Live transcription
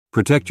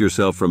Protect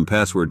yourself from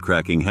password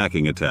cracking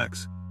hacking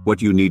attacks.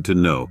 What you need to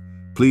know.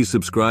 Please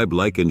subscribe,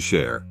 like, and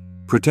share.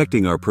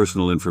 Protecting our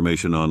personal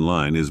information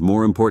online is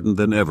more important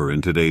than ever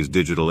in today's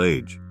digital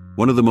age.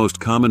 One of the most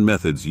common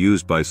methods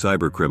used by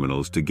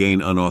cybercriminals to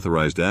gain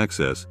unauthorized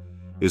access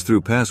is through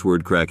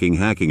password cracking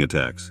hacking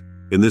attacks.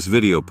 In this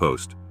video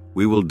post,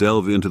 we will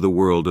delve into the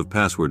world of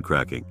password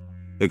cracking,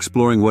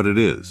 exploring what it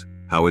is,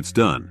 how it's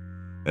done,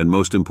 and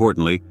most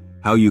importantly,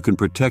 how you can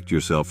protect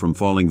yourself from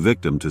falling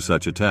victim to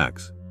such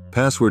attacks.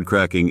 Password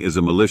cracking is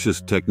a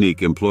malicious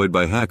technique employed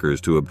by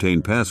hackers to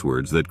obtain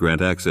passwords that grant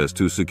access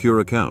to secure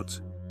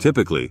accounts.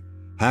 Typically,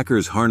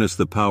 hackers harness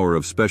the power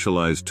of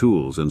specialized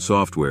tools and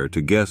software to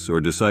guess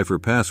or decipher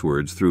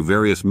passwords through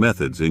various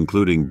methods,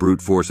 including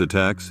brute force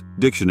attacks,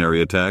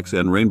 dictionary attacks,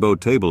 and rainbow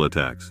table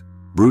attacks.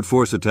 Brute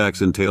force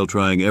attacks entail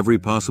trying every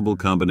possible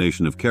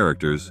combination of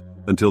characters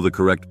until the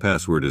correct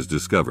password is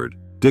discovered.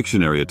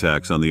 Dictionary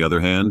attacks, on the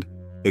other hand,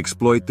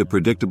 exploit the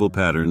predictable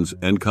patterns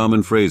and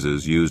common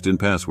phrases used in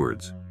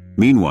passwords.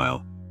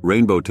 Meanwhile,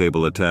 rainbow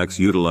table attacks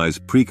utilize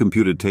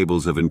pre-computed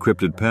tables of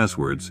encrypted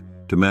passwords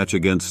to match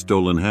against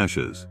stolen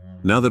hashes.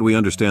 Now that we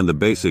understand the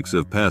basics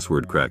of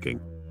password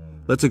cracking,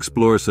 let's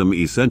explore some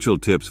essential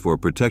tips for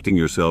protecting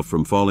yourself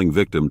from falling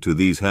victim to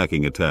these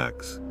hacking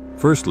attacks.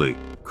 Firstly,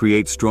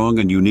 create strong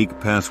and unique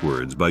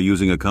passwords by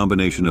using a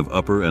combination of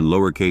upper and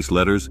lowercase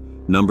letters,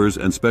 numbers,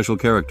 and special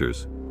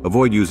characters.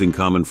 Avoid using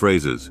common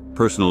phrases,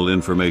 personal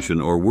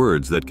information, or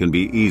words that can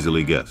be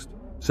easily guessed.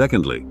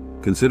 Secondly,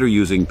 consider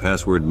using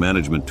password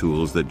management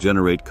tools that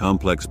generate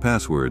complex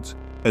passwords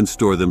and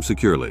store them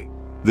securely.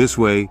 This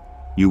way,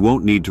 you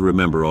won't need to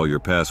remember all your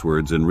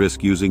passwords and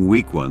risk using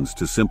weak ones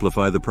to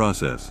simplify the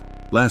process.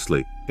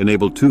 Lastly,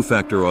 enable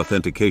two-factor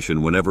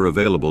authentication whenever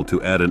available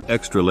to add an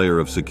extra layer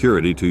of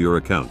security to your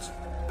accounts.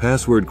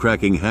 Password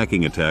cracking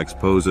hacking attacks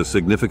pose a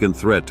significant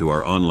threat to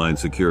our online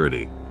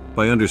security.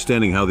 By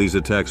understanding how these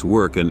attacks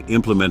work and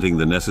implementing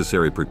the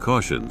necessary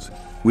precautions,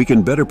 we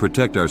can better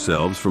protect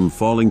ourselves from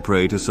falling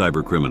prey to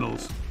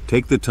cybercriminals.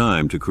 Take the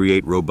time to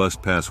create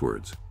robust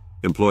passwords,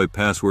 employ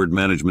password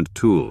management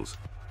tools,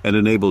 and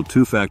enable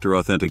two-factor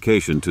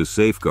authentication to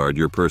safeguard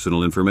your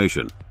personal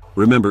information.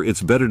 Remember,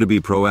 it's better to be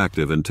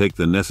proactive and take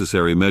the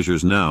necessary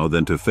measures now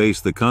than to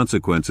face the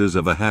consequences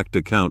of a hacked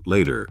account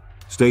later.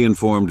 Stay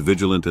informed,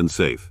 vigilant, and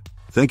safe.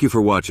 Thank you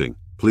for watching.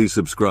 Please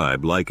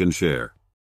subscribe, like, and share.